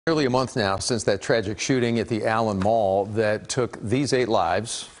Nearly a month now since that tragic shooting at the Allen Mall that took these 8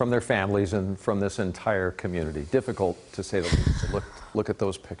 lives from their families and from this entire community. Difficult to say the least. Look at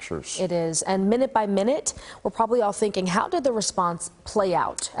those pictures. It is. And minute by minute, we're probably all thinking, how did the response play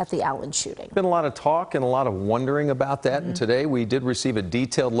out at the Allen shooting? Been a lot of talk and a lot of wondering about that. And today we did receive a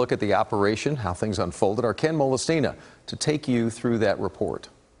detailed look at the operation, how things unfolded. Our Ken Molestina to take you through that report.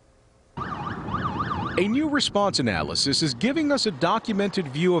 A new response analysis is giving us a documented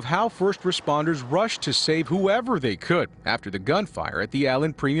view of how first responders rushed to save whoever they could after the gunfire at the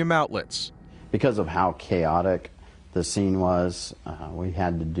Allen Premium Outlets. Because of how chaotic the scene was, we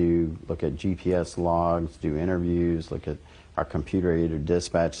had to look at GPS logs, do interviews, look at our computer-aided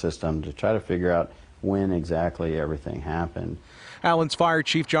dispatch system to try to figure out when exactly everything happened. Allen's Fire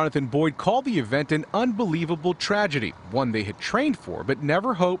Chief Jonathan Boyd called the event an unbelievable tragedy, one they had trained for but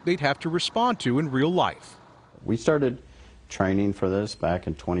never hoped they'd have to respond to in real life. We started training for this back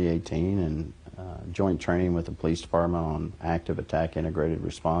in 2018 and joint training with the police department on active attack integrated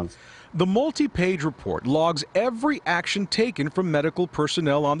response. The multi-page report logs every action taken from medical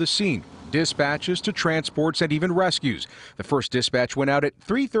personnel on the scene, dispatches to transports and even rescues. The first dispatch went out at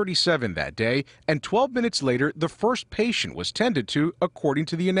 3:37 that day, and 12 minutes later, the first patient was tended to, according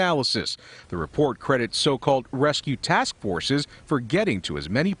to the analysis. The report credits so-called rescue task forces for getting to as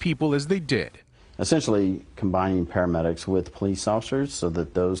many people as they did. Essentially combining paramedics with police officers so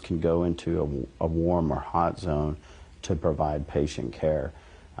that those can go into a warm or hot zone to provide patient care.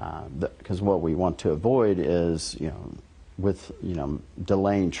 Because what we want to avoid is,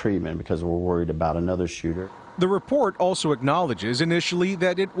 delaying treatment because we're worried about another shooter. The report also acknowledges initially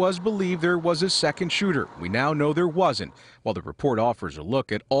that it was believed there was a second shooter. We now know there wasn't. While the report offers a look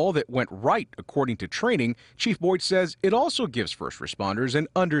at all that went right according to training, Chief Boyd says it also gives first responders an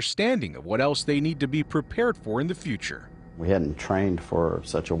understanding of what else they need to be prepared for in the future. We hadn't trained for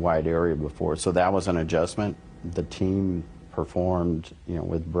such a wide area before, so that was an adjustment. The team performed,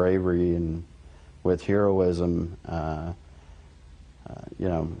 with bravery and with heroism,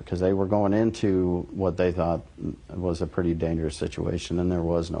 because they were going into what they thought was a pretty dangerous situation, and there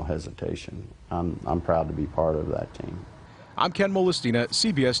was no hesitation. I'm proud to be part of that team. I'm Ken Molestina,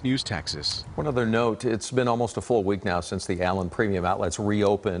 CBS News, Texas. One other note, it's been almost a full week now since the Allen Premium Outlets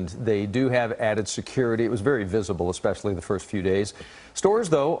reopened. They do have added security. It was very visible, especially the first few days. Stores,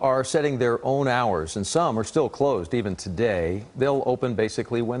 though, are setting their own hours, and some are still closed even today. They'll open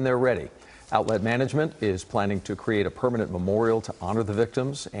basically when they're ready. Outlet management is planning to create a permanent memorial to honor the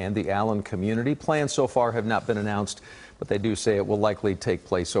victims and the Allen community. Plans so far have not been announced, but they do say it will likely take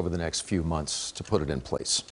place over the next few months to put it in place.